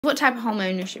What type of home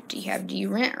ownership do you have? Do you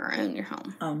rent or own your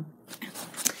home?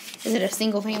 Is it a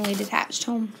single-family detached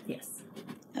home? Yes.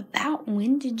 About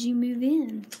when did you move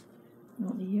in?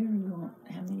 What year you want?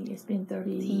 How many? It's been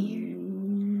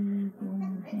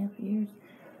 31.5 years.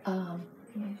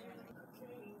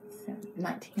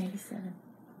 1987.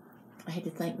 I had to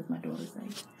think with my daughter's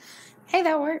age. Hey,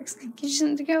 that works. Gives you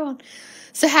something to go on.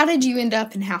 So how did you end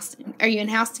up in Houston? Are you in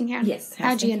Houston County? Yes.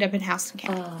 How did you end up in Houston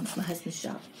County? My husband's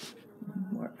shop.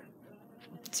 Work.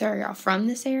 So are y'all from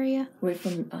this area? We're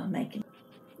from Macon.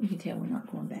 You can tell we're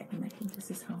not going back to Macon.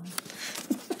 This is home.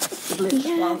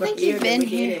 Yeah, I think you've been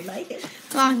here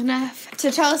long enough. So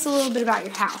tell us a little bit about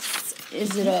your house.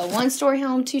 Is it a one-story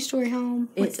home, two-story home?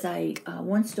 It's a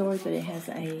one-story, but it has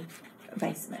a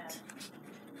basement,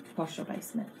 partial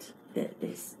basement that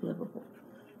is livable.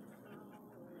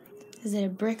 Is it a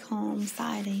brick home,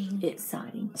 siding? It's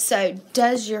siding. So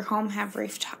does your home have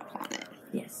rooftop on it?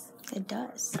 Yes. It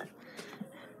does.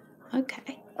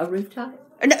 Okay. A rooftop?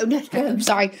 No, I'm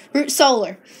sorry.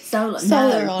 Solar.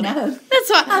 Solar on it. That's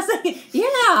what I was like,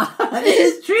 yeah, this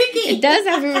is tricky. It does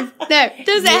have a roof. No,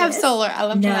 does it have solar? I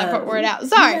left that word out.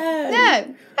 Sorry.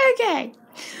 No. Okay.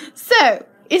 So,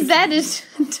 is that a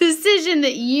decision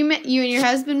that you and your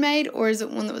husband made, or is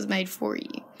it one that was made for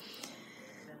you?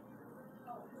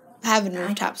 Having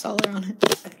rooftop solar on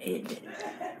it.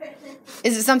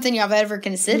 Is it something y'all have ever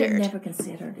considered? Never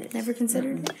considered it. Never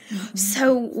considered it? Mm-hmm.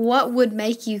 So what would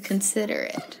make you consider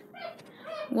it?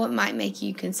 What might make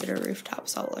you consider rooftop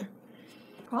solar?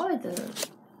 Probably the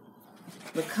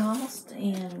cost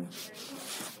and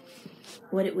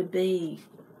what it would be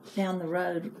down the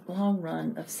road, long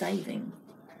run of saving.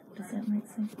 Does that make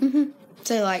sense? Mm-hmm.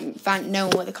 So like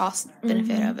knowing what the cost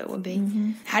benefit of it would be.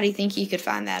 Mm-hmm. How do you think you could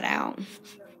find that out?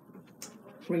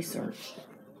 Research.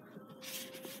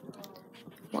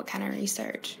 What kind of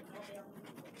research?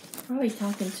 Probably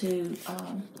talking to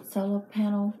solar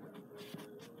panel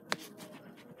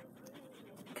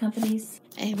companies.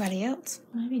 Anybody else?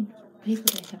 Maybe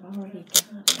people that have already got it.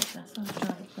 That's what I'm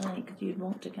trying to think, because you'd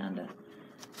want to kind of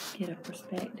get a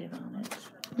perspective on it.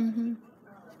 Mm-hmm.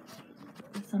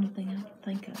 That's the only thing I can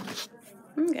think of.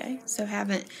 Okay, so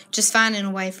just finding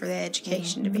a way for the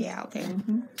education to be out there.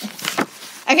 Mm-hmm.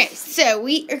 Okay, so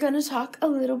we are going to talk a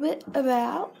little bit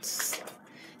about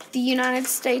the United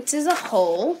States as a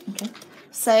whole. Okay.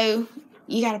 So,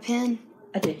 you got a pen?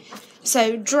 I do.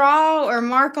 So, draw or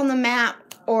mark on the map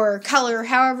or color,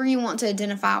 however you want to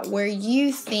identify where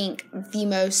you think the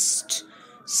most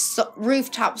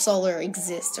rooftop solar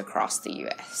exists across the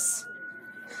U.S.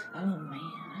 Oh,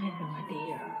 man, I have no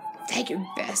idea. Take your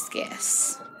best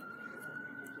guess.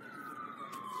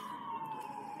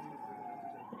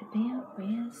 Would it be out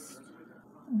west?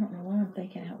 I don't know why I'm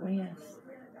thinking out west.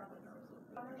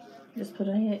 Just put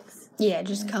an X. Yeah,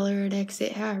 just color it,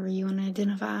 exit, however you want to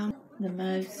identify them. The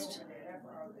most.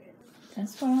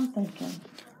 That's what I'm thinking.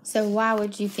 So why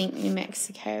would you think New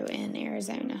Mexico and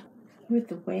Arizona? With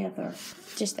the weather.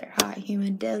 Just their hot,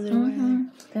 humid desert weather.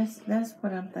 That's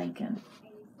what I'm thinking.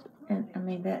 And, I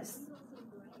mean, that's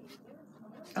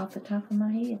off the top of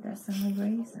my head. That's the only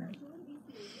reason.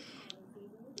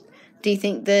 Do you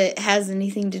think that has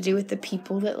anything to do with the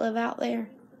people that live out there?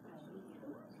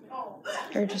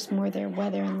 Or just more their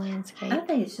weather and landscape? I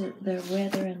think it's just their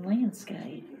weather and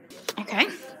landscape. Okay.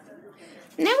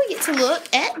 Now we get to look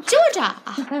at Georgia.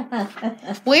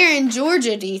 Where in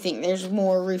Georgia do you think there's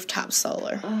more rooftop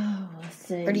solar? Oh, let's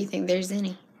see. Or do you think there's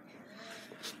any?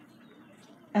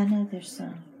 I know there's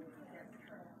some.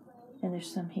 And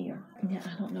there's some here. Yeah,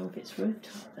 I don't know if it's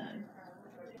rooftop, though.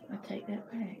 I take that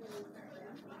back.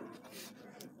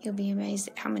 You'll be amazed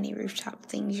at how many rooftop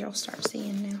things you'll start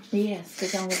seeing now. Yes,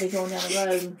 because I'm going to be going down the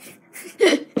road.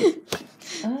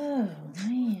 Oh,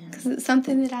 man. Because it's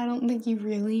something that I don't think you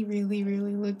really, really,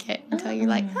 really look at until you're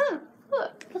like,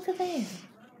 look. Look at that.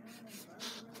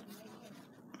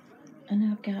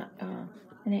 And I've got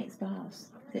an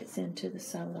ex-boss that's into the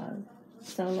solo.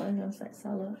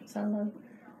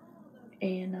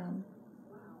 And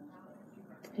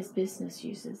his business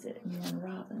uses it in Warner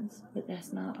Robins, but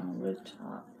that's not on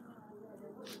rooftop.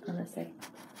 Unless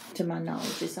to my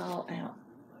knowledge, it's all out.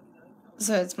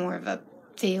 So it's more of a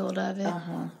field of it.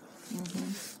 Uh-huh.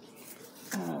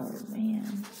 Mm-hmm. Oh,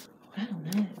 man. I don't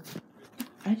know.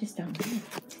 I just don't know.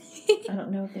 I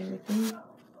don't know if there would be.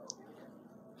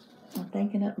 I'm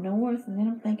thinking up north, and then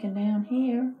I'm thinking down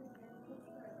here.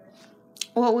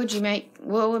 What would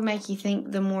make you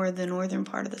think the northern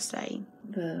part of the state?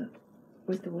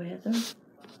 With the weather.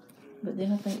 But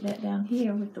then I think that down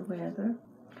here with the weather,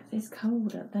 because it's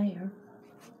cold up there.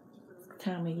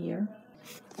 Time of year.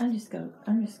 I just go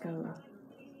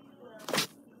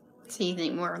So you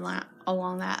think more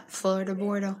along that Florida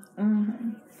border?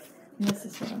 Mm-hmm. This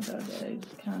is what I'm going to do,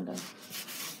 kind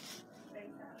of.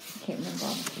 I can't remember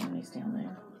all the counties down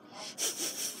there.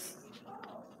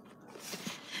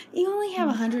 You only have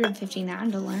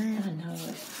 159 to learn. I know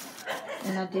it.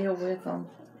 And I deal with them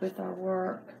with our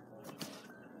work.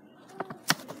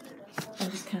 I'm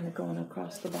just kind of going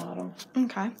across the bottom.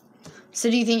 Okay. So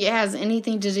do you think it has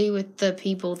anything to do with the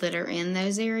people that are in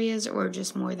those areas or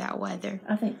just more that weather?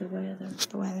 I think the weather.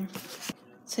 The weather.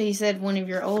 So you said one of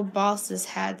your old bosses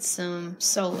had some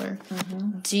solar.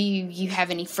 Mm-hmm. Do you have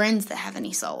any friends that have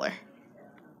any solar?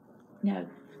 No.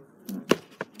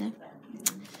 No?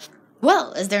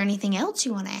 Well, is there anything else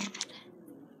you want to add?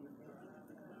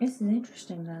 This is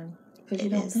interesting, though, because you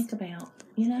don't think about,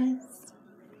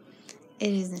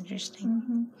 It is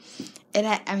interesting.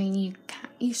 Mm-hmm. I mean,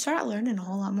 you start learning a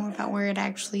whole lot more about where it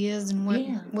actually is and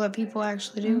what people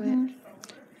actually do Mm-hmm. it.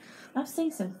 I've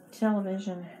seen some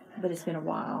television, but it's been a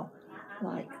while,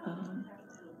 like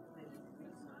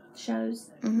shows.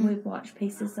 Mm-hmm. We've watched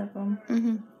pieces of them.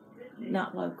 Mm-hmm.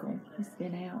 Not local. It's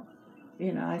been out,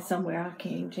 somewhere. I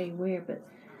can't even tell you where, but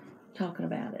talking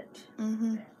about it.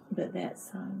 Mm-hmm. But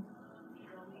that's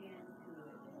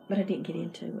but I didn't get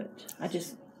into it. I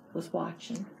just was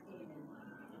watching.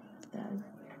 So,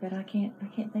 but I can't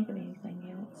think of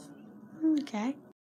anything else. Okay.